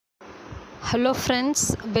Hello friends,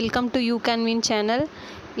 welcome to You Can Win channel.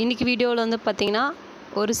 இன்னைக்கு வீடியோவில் வந்து பார்த்தீங்கன்னா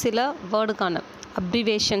ஒரு சில வேர்டுக்கான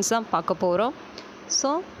abbreviations தான் பார்க்க போகிறோம். ஸோ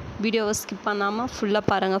வீடியோவை ஸ்கிப் பண்ணாமல் ஃபுல்லாக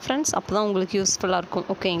பாருங்கள் ஃப்ரெண்ட்ஸ், அப்போ தான் உங்களுக்கு யூஸ்ஃபுல்லாக இருக்கும்.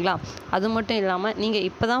 ஓகேங்களா? அது மட்டும் இல்லாமல் நீங்கள்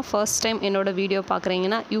இப்போ தான் ஃபர்ஸ்ட் டைம் என்னோடய வீடியோ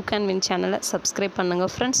பார்க்குறீங்கன்னா யூ கேன் வின் சேனலை சப்ஸ்கிரைப்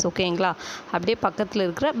பண்ணுங்கள் ஃப்ரெண்ட்ஸ். ஓகேங்களா? அப்படியே பக்கத்தில்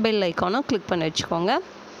இருக்கிற பெல் ஐக்கானை கிளிக் பண்ணி வச்சுக்கோங்க.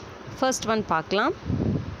 ஃபர்ஸ்ட் ஒன் பார்க்கலாம்.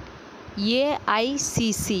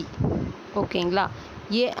 ஏஐசிசி. ஓகேங்களா?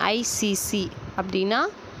 ஏஐசிசி அப்படின்னா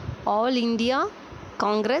all India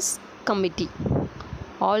Congress committee.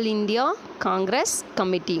 All India Congress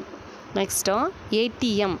committee. Next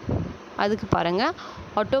ATM. அதுக்கு பாருங்கள்,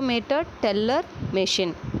 ஆட்டோமேட்டட் டெல்லர்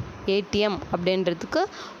மெஷின். ஏடிஎம் அப்படின்றதுக்கு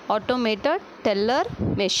automated teller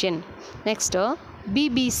machine. Next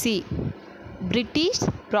BBC, British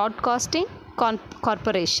broadcasting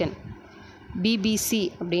corporation. BBC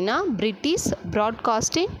அப்படின்னா British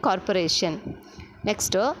broadcasting corporation.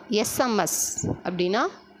 Next SMS அப்படின்னா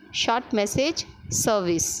short message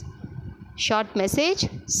service. Short message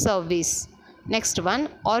service. Next one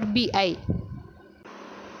RBI,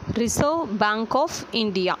 reserve bank of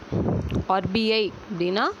India. RBI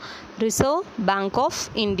அப்படின்னா reserve bank of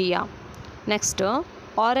India. Next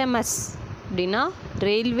RMS அப்படின்னா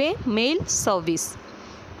railway mail service.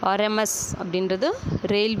 RMS அப்படின்றது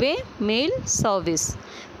railway mail service.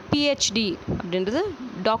 PhD அப்படின்றது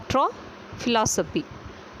doctor of philosophy.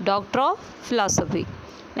 Doctor of philosophy.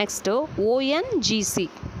 Next ONGC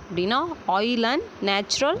அப்படின்னா oil and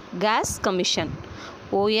natural gas commission.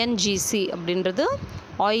 ONGC அப்படின்றது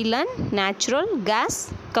oil and natural gas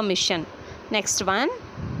commission. Next one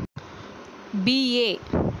BA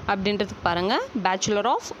அப்படின்றதுக்கு பாருங்கள்,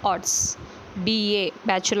 bachelor of arts. BA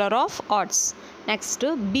bachelor of arts.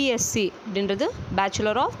 Next BSc அப்படின்றது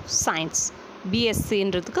bachelor of science.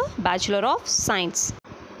 பிஎஸ்சின்றதுக்கு bachelor of science.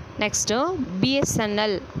 Next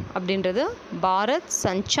BSNL அப்படின்றது Bharat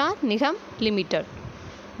Sanchar Nigam limited.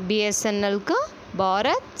 பிஎஸ்என்எல்க்கு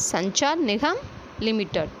Bharat Sanchar Nigam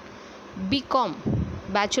limited. BCom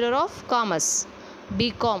bachelor of commerce.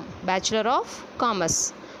 BCom bachelor of commerce.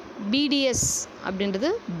 BDS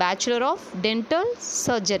அப்படின்றது bachelor of dental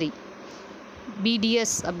surgery.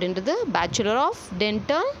 BDS அப்படின்றது bachelor of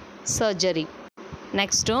dental surgery.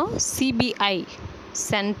 Next CBI,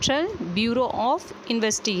 central bureau of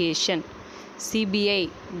investigation. CBI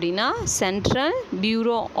அப்படின்னா central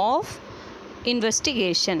bureau of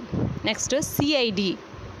investigation. Next CID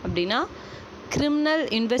அப்படின்னா criminal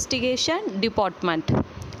investigation department.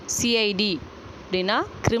 CID அப்படின்னா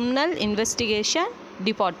criminal investigation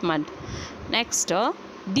department. Next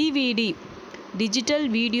DVD, digital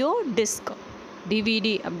video disk.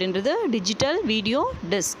 DVD அப்படின்றது digital video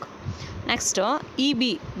disk. Next EB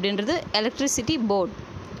அப்படின்றது electricity board.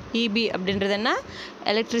 EB அப்படின்றது என்ன?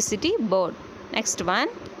 Electricity board. Next one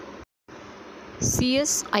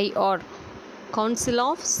CSIR, council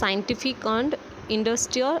of scientific and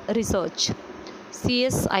industrial research.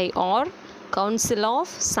 CSIR, council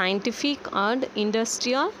of scientific and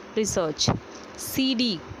industrial research.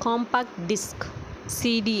 CD, compact disk.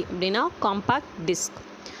 CD அப்படின்னா compact disk.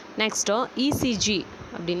 Next ECG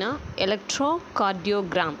அப்படின்னா electro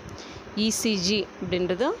cardiogram. ECG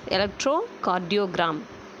அப்படின்றது electro cardiogram.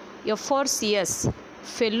 FRCS,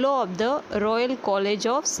 fellow of the royal college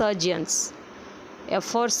of surgeons.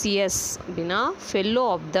 FRCS அப்படின்னா fellow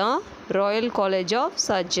of the royal college of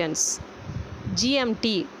surgeons.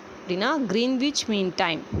 GMT அப்படின்னா Greenwich mean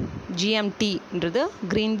time. ஜிஎம்டின்றது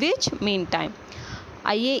Greenwich mean time.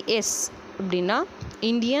 IAS அப்படின்னா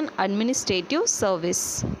Indian administrative service.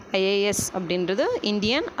 IAS அப்படின்றது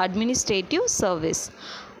Indian administrative service.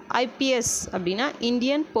 IPS அப்படின்னா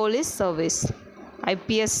Indian police service.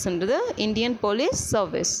 ஐபிஎஸ்ன்றது Indian police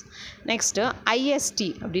service. Next ISD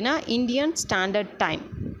அப்படின்னா Indian standard time.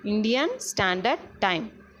 Indian standard time.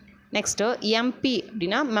 Next MP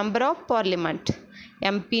அப்படின்னா member of parliament.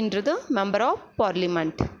 எம்பின்றது member of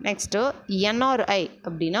parliament. Next NRI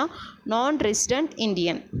அப்படின்னா நான் resident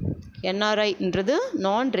Indian. என்ஆர்ஐன்றது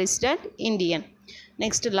நான் resident Indian.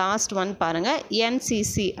 Next last one பாருங்கள்,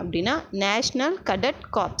 NCC அப்படின்னா national கடட்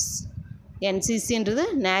corps. என்சிசின்றது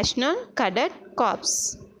national கடட் corps.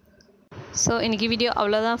 So இன்றைக்கி video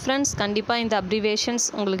அவ்வளோதான் friends. கண்டிப்பாக இந்த அப்ரிவேஷன்ஸ்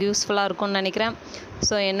உங்களுக்கு யூஸ்ஃபுல்லாக இருக்கும்னு நினைக்கிறேன்.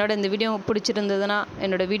 ஸோ இந்த வீடியோ பிடிச்சிருந்ததுன்னா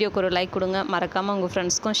என்னோடய வீடியோக்கு ஒரு லைக் கொடுங்க. மறக்காமல் உங்கள்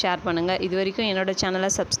ஃப்ரெண்ட்ஸ்க்கும் ஷேர் பண்ணுங்கள். இது வரைக்கும் என்னோடய சேனலை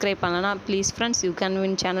சப்ஸ்கிரைப் பண்ணலன்னா please friends you can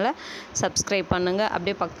win சேனலை சப்ஸ்கிரைப் பண்ணுங்கள்.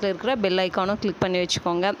 அப்படியே பக்கத்தில் இருக்கிற பெல் ஐக்கானும் கிளிக் பண்ணி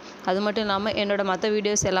வச்சுக்கோங்க. அது மட்டும் இல்லாமல் என்னோடய மற்ற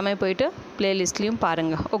வீடியோஸ் எல்லாமே போய்ட்டு ப்ளேலிஸ்ட்லேயும்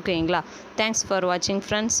பாருங்கள். ஓகேங்களா? தேங்க்ஸ் ஃபார் வாட்சிங்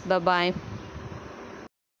ஃப்ரெண்ட்ஸ். Bye bye.